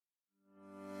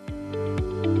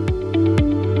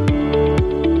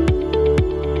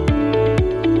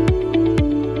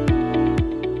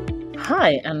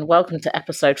Hi, and welcome to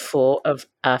episode 4 of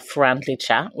a Friendly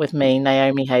Chat with me,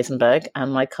 Naomi Hazenberg,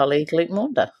 and my colleague Luke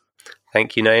Maunder.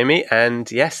 Thank you, Naomi.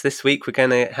 And yes, this week we're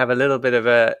going to have a little bit of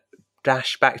a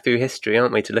dash back through history,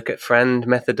 aren't we, to look at FRAND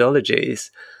methodologies,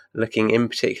 looking in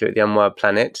particular at the unwired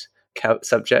planet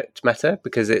subject matter,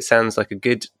 because it sounds like a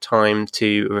good time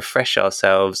to refresh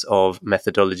ourselves of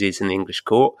methodologies in the English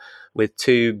court with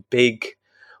two big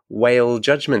whale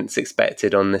judgments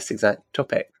expected on this exact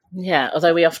topic. Yeah,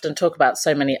 although we often talk about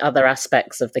so many other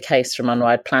aspects of the case from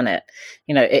Unwired Planet,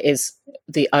 it is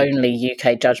the only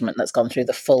UK judgment that's gone through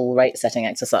the full rate setting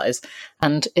exercise.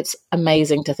 And it's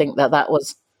amazing to think that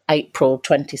was April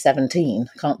 2017.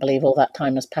 I can't believe all that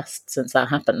time has passed since that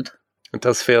happened. It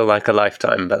does feel like a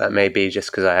lifetime, but that may be just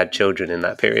because I had children in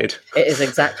that period. It is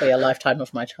exactly a lifetime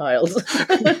of my child.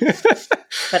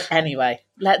 But anyway,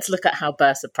 let's look at how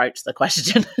Burse approached the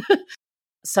question.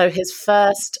 So his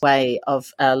first way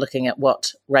of looking at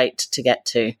what rate to get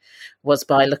to was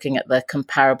by looking at the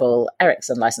comparable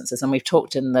Ericsson licenses. And we've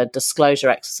talked in the disclosure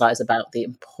exercise about the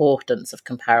importance of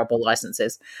comparable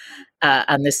licenses.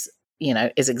 And this,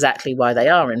 is exactly why they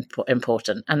are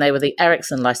important. And they were the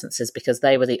Ericsson licenses because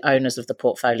they were the owners of the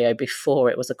portfolio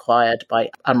before it was acquired by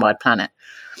Unwired Planet.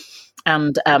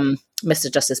 And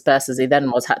Mr. Justice Burse, as he then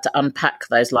was, had to unpack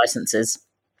those licenses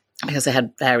because they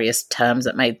had various terms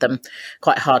that made them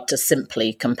quite hard to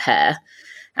simply compare.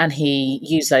 And he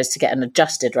used those to get an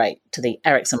adjusted rate to the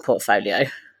Ericsson portfolio.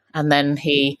 And then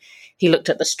he looked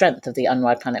at the strength of the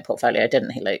Unwired Planet portfolio,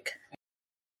 didn't he, Luke?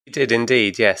 He did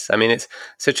indeed, yes. I mean, it's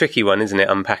a tricky one, isn't it,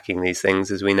 unpacking these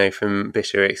things, as we know from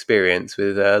bitter experience,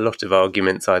 with a lot of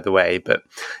arguments either way. But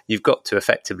you've got to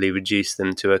effectively reduce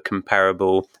them to a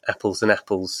comparable apples and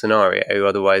apples scenario.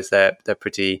 Otherwise, they're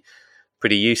pretty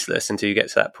useless until you get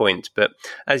to that point. But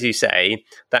as you say,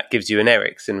 that gives you an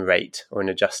Ericsson rate or an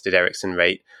adjusted Ericsson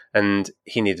rate, and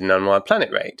he needed an Unwired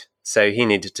Planet rate. So he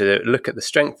needed to look at the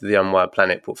strength of the Unwired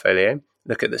Planet portfolio,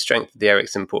 look at the strength of the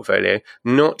Ericsson portfolio,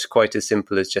 not quite as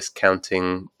simple as just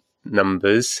counting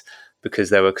numbers, because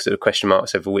there were sort of question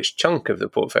marks over which chunk of the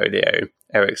portfolio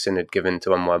Ericsson had given to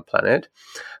Unwired Planet.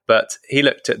 But he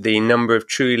looked at the number of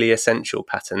truly essential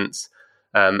patents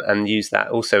and use that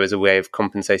also as a way of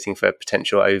compensating for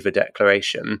potential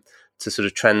over-declaration to sort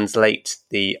of translate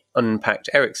the unpacked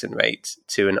Ericsson rate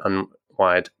to an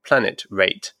Unwired Planet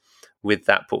rate with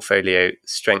that portfolio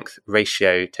strength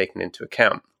ratio taken into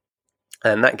account.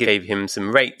 And that gave him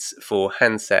some rates for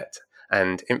handset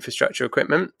and infrastructure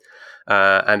equipment.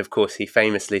 And of course, he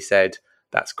famously said,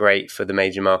 that's great for the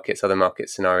major markets, other market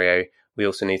scenario. We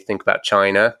also need to think about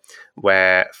China,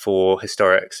 where for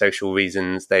historic social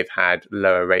reasons, they've had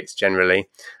lower rates generally,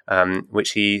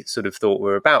 which he sort of thought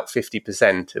were about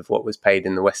 50% of what was paid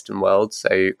in the Western world.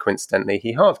 So coincidentally,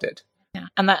 he halved it. Yeah,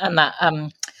 and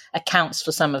that accounts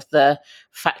for some of the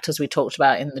factors we talked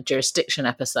about in the jurisdiction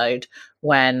episode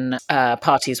when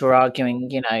parties were arguing,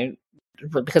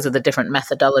 because of the different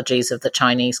methodologies of the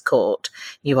Chinese court,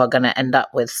 you are going to end up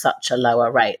with such a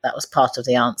lower rate. That was part of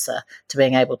the answer to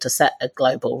being able to set a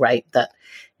global rate, that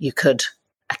you could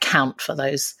account for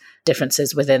those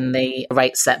differences within the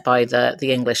rate set by the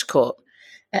English court.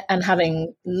 And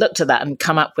having looked at that and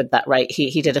come up with that rate,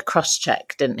 he did a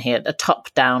cross-check, didn't he? A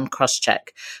top-down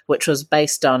cross-check, which was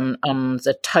based on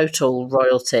the total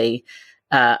royalty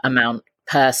amount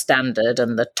per standard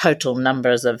and the total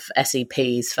numbers of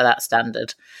SEPs for that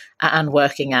standard, and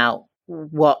working out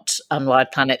what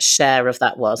Unwired Planet's share of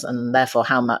that was, and therefore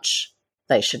how much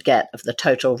they should get of the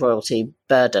total royalty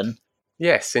burden.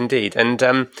 Yes, indeed.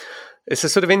 And it's a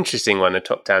sort of interesting one, a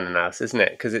top-down analysis, isn't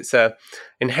it? Because it's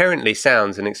inherently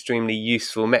sounds an extremely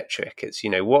useful metric. It's,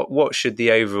 what should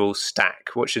the overall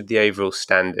stack, what should the overall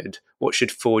standard, what should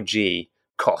 4G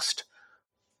cost?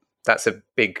 That's a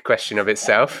big question of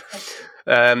itself.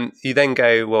 You then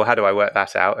go, well, how do I work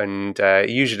that out? And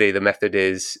usually the method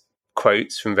is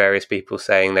quotes from various people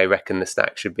saying they reckon the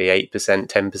stack should be 8%, 10%,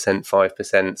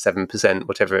 5%, 7%,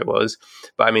 whatever it was.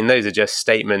 But I mean, those are just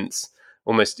statements,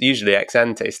 almost usually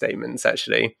ex-ante statements,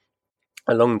 actually,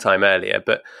 a long time earlier.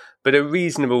 But a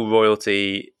reasonable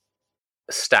royalty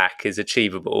stack is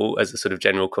achievable as a sort of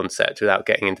general concept without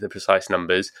getting into the precise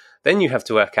numbers. Then you have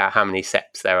to work out how many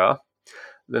SEPs there are.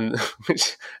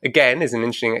 Which again is an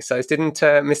interesting exercise. Didn't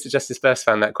Mr. Justice Burse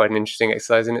found that quite an interesting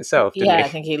exercise in itself? Didn't he? I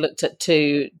think he looked at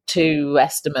two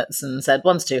estimates and said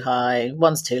one's too high,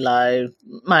 one's too low.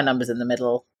 My number's in the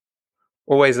middle.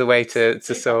 Always the way to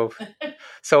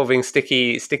solving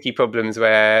sticky problems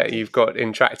where you've got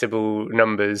intractable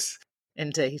numbers.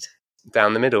 Indeed.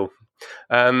 Down the middle.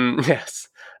 Yes.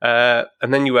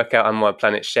 And then you work out Unwired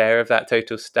Planet's share of that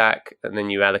total stack, and then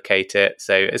you allocate it.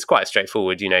 So it's quite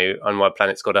straightforward. Unwired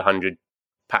Planet's got 100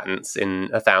 patents in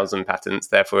 1,000 patents,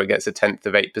 therefore it gets a tenth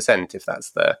of 8% if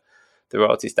that's the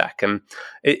royalty stack. And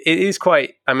it is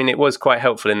quite, I mean, it was quite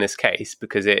helpful in this case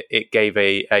because it gave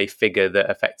a figure that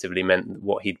effectively meant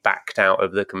what he'd backed out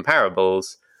of the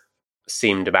comparables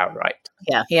seemed about right.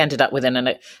 Yeah, he ended up within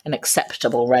an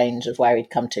acceptable range of where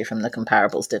he'd come to from the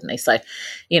comparables, didn't he? So,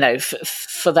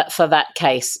 for that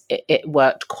case, it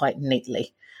worked quite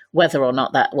neatly. Whether or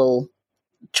not that will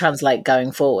translate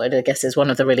going forward, I guess, is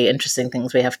one of the really interesting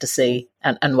things we have to see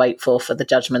and wait for the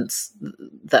judgments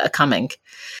that are coming.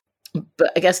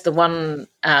 But I guess the one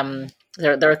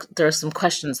there are some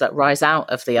questions that rise out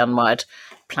of the Unwired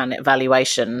Planet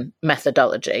valuation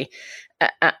methodology.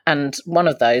 And one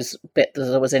of those bit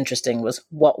that was interesting was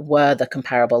what were the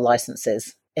comparable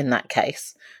licenses in that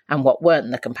case and what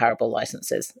weren't the comparable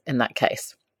licenses in that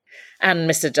case. And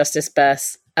Mr. Justice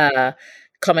Burse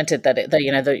commented that that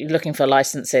you're looking for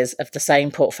licenses of the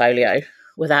same portfolio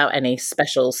without any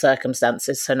special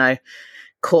circumstances, so no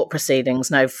court proceedings,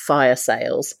 no fire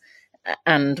sales.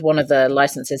 And one of the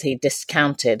licenses he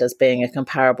discounted as being a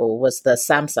comparable was the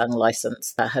Samsung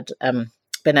license that had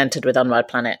been entered with Unwired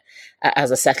Planet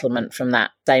as a settlement from that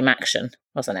same action,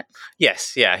 wasn't it?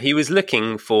 Yes, yeah. He was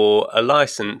looking for a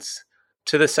license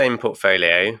to the same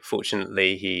portfolio.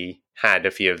 Fortunately, he had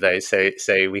a few of those, so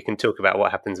we can talk about what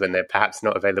happens when they're perhaps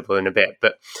not available in a bit.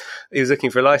 But he was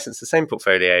looking for a license to the same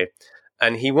portfolio,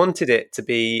 and he wanted it to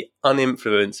be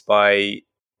uninfluenced by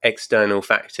external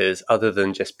factors other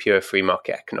than just pure free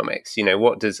market economics.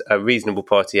 What does a reasonable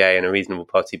party A and a reasonable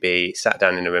party B sat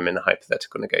down in a room in a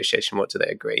hypothetical negotiation? What do they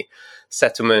agree?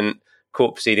 Settlement,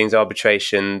 court proceedings,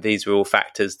 arbitration, these were all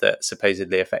factors that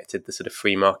supposedly affected the sort of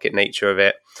free market nature of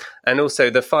it. And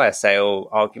also the fire sale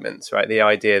arguments, right? The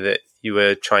idea that you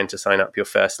were trying to sign up your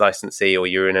first licensee or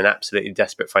you're in an absolutely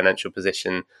desperate financial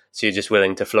position, so you're just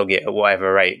willing to flog it at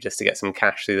whatever rate just to get some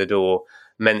cash through the door,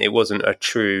 meant it wasn't a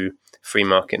true free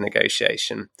market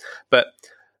negotiation. But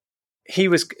he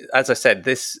was, as I said,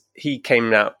 he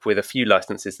came up with a few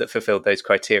licenses that fulfilled those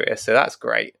criteria. So that's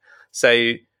great.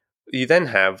 So you then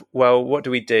have, well, what do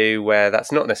we do where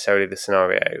that's not necessarily the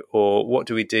scenario? Or what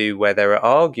do we do where there are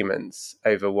arguments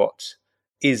over what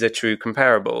is a true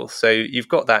comparable? So you've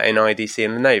got that in IDC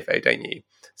and Lenovo, don't you?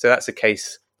 So that's a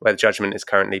case where the judgment is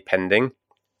currently pending.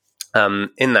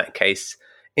 In that case,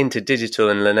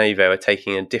 InterDigital and Lenovo are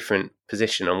taking a different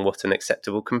position on what an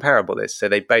acceptable comparable is. So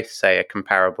they both say a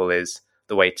comparable is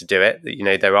the way to do it.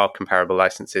 There are comparable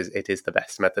licenses. It is the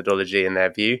best methodology in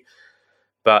their view.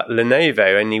 But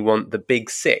Lenovo only want the big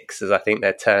six, as I think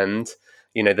they're termed.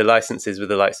 The licenses with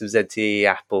the likes of ZTE,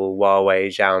 Apple, Huawei,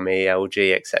 Xiaomi,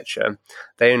 LG, etc.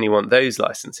 They only want those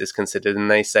licenses considered,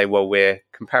 and they say, well, we're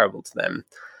comparable to them.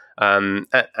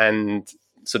 And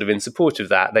sort of in support of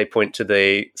that, they point to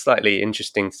the slightly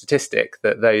interesting statistic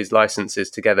that those licenses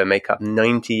together make up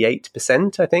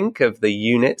 98%, I think, of the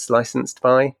units licensed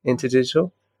by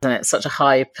InterDigital. And it's such a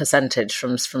high percentage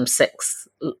from 6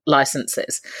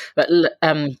 licenses. But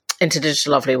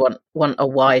InterDigital obviously want a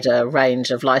wider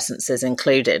range of licenses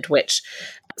included, which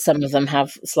some of them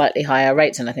have slightly higher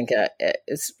rates. And I think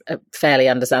it's fairly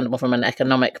understandable from an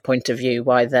economic point of view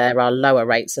why there are lower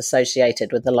rates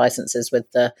associated with the licenses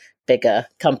with the bigger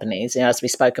companies. As we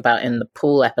spoke about in the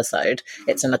pool episode,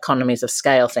 it's an economies of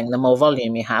scale thing. The more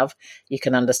volume you have, you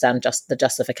can understand just the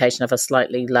justification of a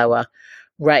slightly lower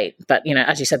rate. But,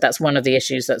 as you said, that's one of the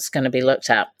issues that's going to be looked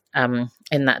at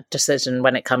in that decision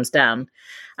when it comes down.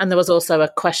 And there was also a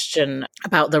question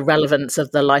about the relevance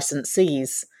of the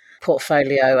licensees'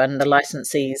 portfolio and the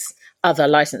licensees' other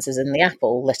licenses in the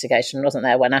Apple litigation, wasn't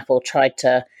there, when Apple tried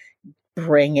to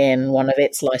bring in one of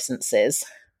its licenses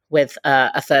with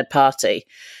a third party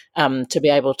to be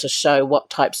able to show what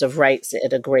types of rates it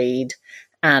had agreed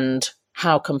and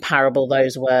how comparable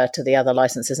those were to the other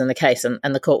licenses in the case.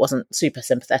 And the court wasn't super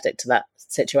sympathetic to that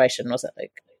situation, was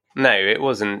it? No, it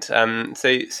wasn't. So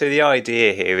the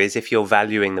idea here is if you're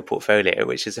valuing the portfolio,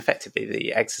 which is effectively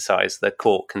the exercise the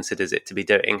court considers it to be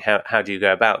doing, how do you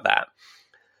go about that?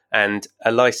 And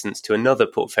a license to another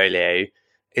portfolio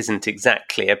isn't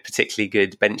exactly a particularly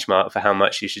good benchmark for how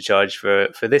much you should charge for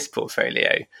this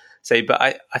portfolio. So, but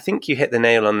I think you hit the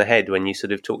nail on the head when you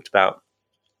sort of talked about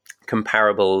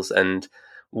comparables and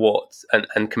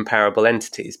and comparable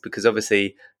entities, because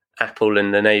obviously Apple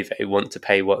and Lenovo want to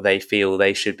pay what they feel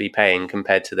they should be paying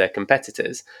compared to their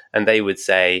competitors. And they would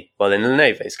say, well, in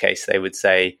Lenovo's case, they would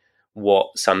say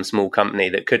what some small company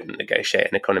that couldn't negotiate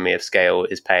an economy of scale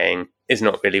is paying is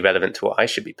not really relevant to what I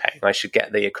should be paying. I should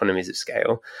get the economies of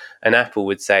scale. And Apple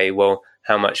would say, well,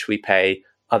 how much we pay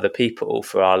other people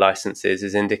for our licenses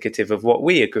is indicative of what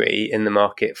we agree in the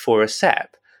market for a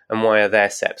SEP. And why are their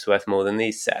SEPs worth more than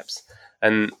these SEPs?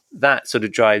 And that sort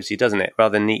of drives you, doesn't it,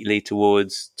 rather neatly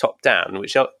towards top down,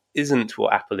 which isn't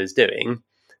what Apple is doing,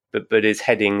 but is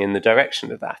heading in the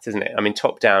direction of that, isn't it? I mean,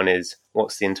 top down is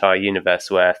what's the entire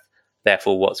universe worth?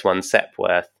 Therefore, what's one SEP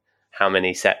worth? How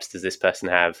many SEPs does this person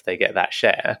have? They get that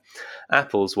share.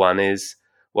 Apple's one is,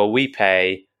 well, we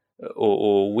pay,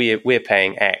 or we're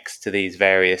paying X to these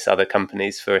various other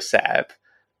companies for a SEP.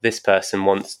 This person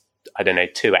wants, I don't know,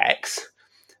 2X.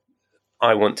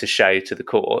 I want to show to the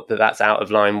court that that's out of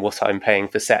line what I'm paying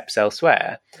for SEPs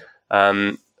elsewhere,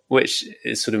 which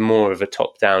is sort of more of a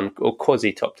top-down or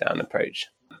quasi-top-down approach.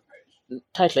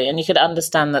 Totally. And you could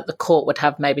understand that the court would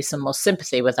have maybe some more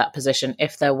sympathy with that position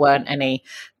if there weren't any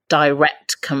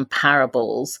direct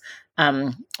comparables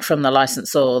from the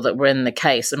licensor that were in the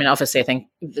case. I mean, obviously, I think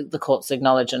the courts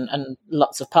acknowledge and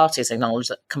lots of parties acknowledge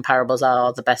that comparables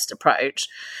are the best approach.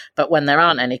 But when there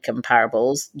aren't any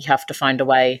comparables, you have to find a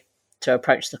way to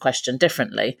approach the question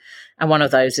differently. And one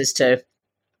of those is to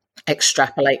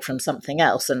extrapolate from something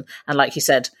else. And like you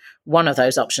said, one of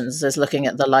those options is looking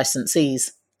at the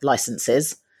licensees'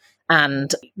 licenses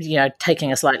and,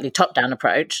 taking a slightly top-down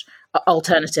approach.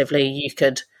 Alternatively, you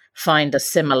could find a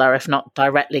similar, if not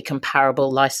directly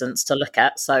comparable license to look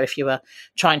at. So if you were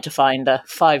trying to find a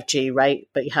 5G rate,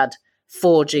 but you had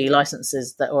 4G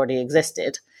licenses that already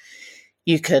existed,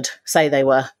 you could say they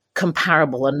were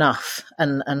comparable enough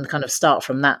and kind of start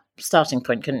from that starting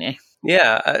point, couldn't you?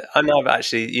 Yeah, and I've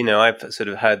actually, I've sort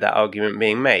of heard that argument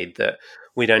being made that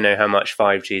we don't know how much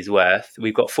 5G is worth.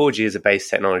 We've got 4G as a base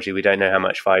technology. We don't know how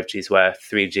much 5G is worth.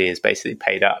 3G is basically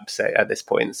paid up. So at this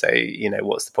point,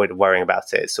 what's the point of worrying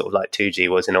about it? It's sort of like 2G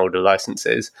was in older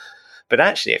licenses. But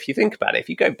actually, if you think about it, if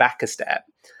you go back a step,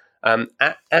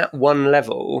 at one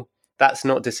level, that's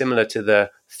not dissimilar to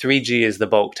the 3G is the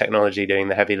bulk technology doing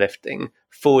the heavy lifting.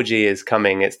 4G is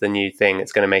coming. It's the new thing.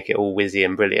 It's going to make it all whizzy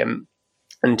and brilliant.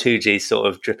 And 2G is sort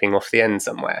of dripping off the end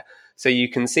somewhere. So you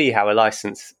can see how a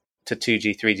license to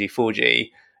 2G, 3G,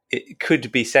 4G, it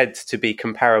could be said to be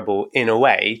comparable in a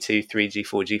way to 3G,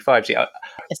 4G, 5G.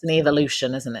 It's an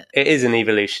evolution, isn't it? It is an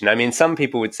evolution. I mean, some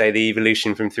people would say the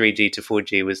evolution from 3G to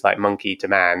 4G was like monkey to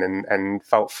man, and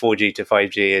 4G to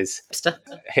 5G is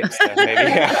hipster maybe.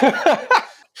 Yeah.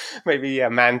 Maybe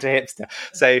man to hipster.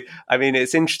 So, I mean,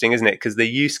 it's interesting, isn't it? Because the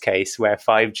use case where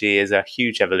 5G is a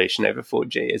huge evolution over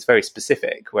 4G is very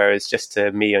specific, whereas just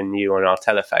to me and you on our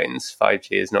telephones,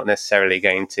 5G is not necessarily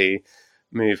going to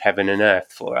move heaven and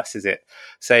earth for us, is it?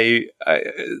 So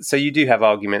you do have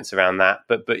arguments around that,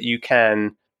 but you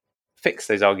can fix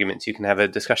those arguments. You can have a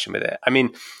discussion with it. I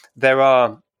mean, there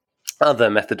are other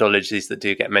methodologies that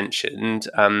do get mentioned,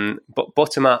 but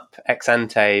bottom-up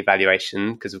ex-ante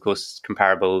valuation, because of course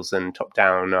comparables and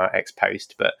top-down are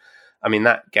ex-post, but I mean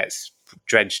that gets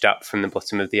dredged up from the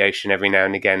bottom of the ocean every now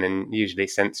and again and usually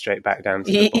sent straight back down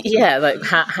to the bottom. Yeah, like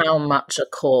how much a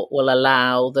court will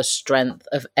allow the strength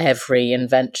of every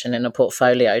invention in a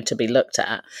portfolio to be looked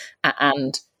at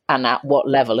and at what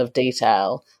level of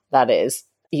detail that is.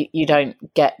 You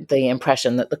don't get the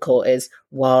impression that the court is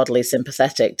wildly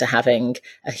sympathetic to having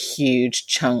a huge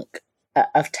chunk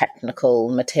of technical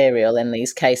material in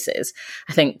these cases.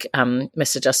 I think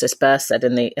Mr. Justice Burr said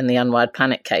in the Unwired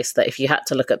Planet case that if you had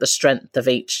to look at the strength of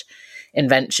each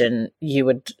invention,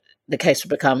 the case would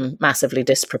become massively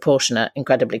disproportionate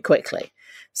incredibly quickly.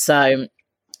 So,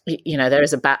 there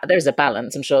is a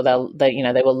balance. I'm sure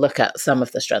they will look at some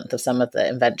of the strength of some of the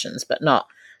inventions, but not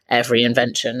every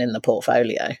invention in the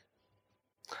portfolio.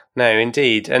 No,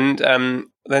 indeed. And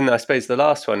then I suppose the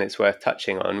last one it's worth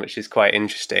touching on, which is quite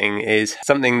interesting, is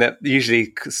something that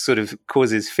usually sort of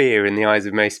causes fear in the eyes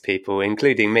of most people,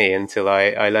 including me, until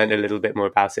I learned a little bit more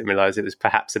about it and realised it was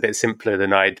perhaps a bit simpler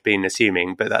than I'd been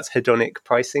assuming, but that's hedonic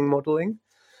pricing modelling.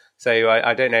 So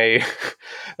I don't know,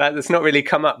 that's not really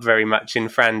come up very much in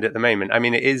FRAND at the moment. I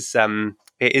mean, it is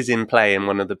in play in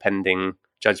one of the pending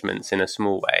judgments in a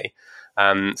small way.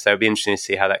 So it'll be interesting to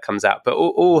see how that comes out. But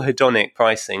all hedonic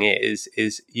pricing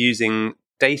is using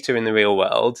data in the real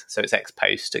world, so it's ex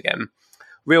post again,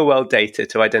 real world data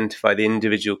to identify the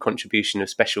individual contribution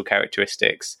of special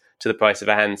characteristics to the price of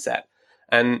a handset.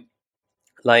 And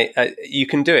you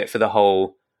can do it for the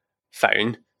whole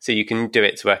phone. So you can do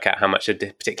it to work out how much a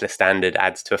particular standard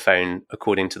adds to a phone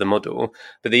according to the model.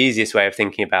 But the easiest way of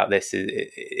thinking about this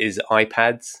is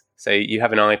iPads. So you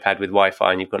have an iPad with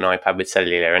Wi-Fi and you've got an iPad with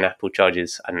cellular, and Apple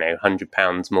charges, I don't know,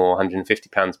 £100 more,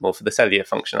 £150 more for the cellular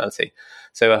functionality.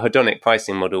 So a hedonic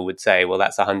pricing model would say, well,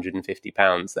 that's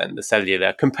 £150 then. The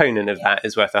cellular component of that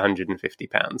is worth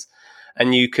 £150.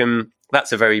 And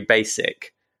that's a very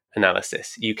basic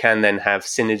analysis. You can then have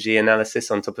synergy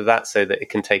analysis on top of that so that it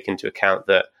can take into account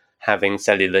that having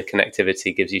cellular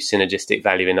connectivity gives you synergistic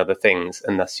value in other things,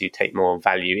 and thus you take more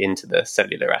value into the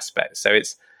cellular aspect. So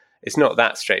it's not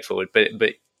that straightforward, but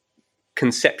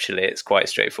conceptually it's quite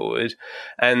straightforward.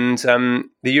 And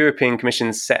the European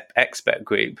Commission's CEP expert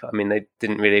group, I mean, they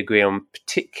didn't really agree on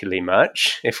particularly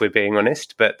much, if we're being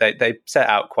honest, but they set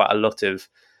out quite a lot of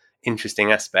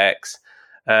interesting aspects.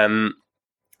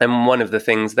 And one of the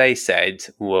things they said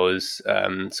was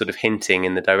sort of hinting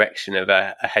in the direction of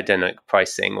a hedonic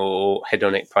pricing, or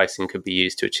hedonic pricing could be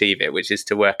used to achieve it, which is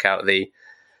to work out the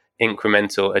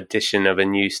incremental addition of a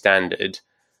new standard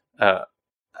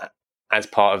as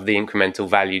part of the incremental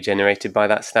value generated by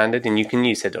that standard. And you can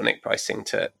use hedonic pricing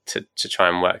to try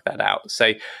and work that out.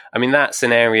 So, I mean, that's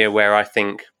an area where I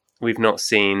think we've not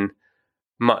seen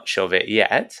much of it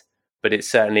yet, but it's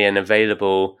certainly an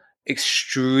available,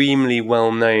 extremely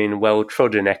well-known,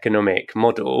 well-trodden economic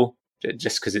model.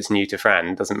 Just because it's new to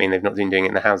FRAND doesn't mean they've not been doing it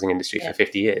in the housing industry for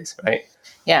 50 years, right?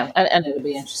 Yeah, and it'll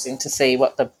be interesting to see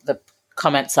what the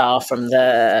comments are from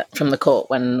the court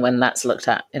when that's looked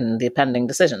at in the pending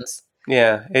decisions.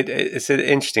 Yeah, it's an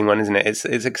interesting one, isn't it?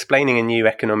 It's explaining a new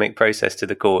economic process to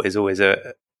the court is always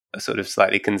a sort of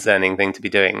slightly concerning thing to be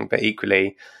doing, but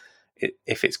equally,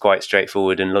 if it's quite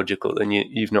straightforward and logical, then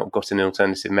you've not got an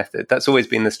alternative method. That's always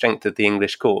been the strength of the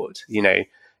English court. You know,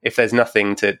 if there's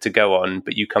nothing to go on,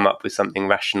 but you come up with something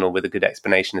rational with a good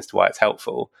explanation as to why it's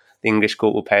helpful, the English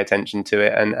court will pay attention to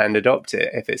it and adopt it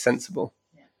if it's sensible.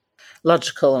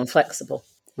 Logical and flexible.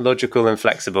 Logical and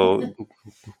flexible.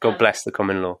 God bless the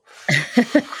common law.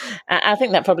 I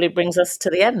think that probably brings us to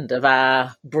the end of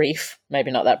our brief,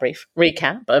 maybe not that brief,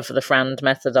 recap of the FRAND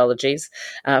methodologies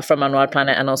from Unwired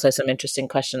Planet, and also some interesting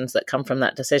questions that come from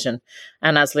that decision.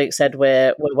 And as Luke said,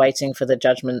 we're waiting for the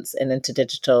judgments in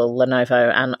Interdigital,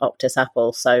 Lenovo and Optus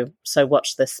Apple. So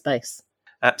watch this space.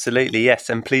 Absolutely, yes.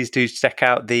 And please do check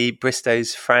out the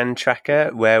Bristow's FRAND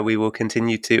tracker, where we will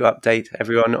continue to update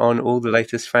everyone on all the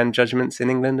latest FRAND judgments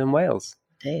in England and Wales.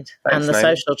 Indeed. Thanks, and the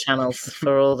Naomi. social channels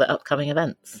for all the upcoming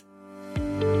events.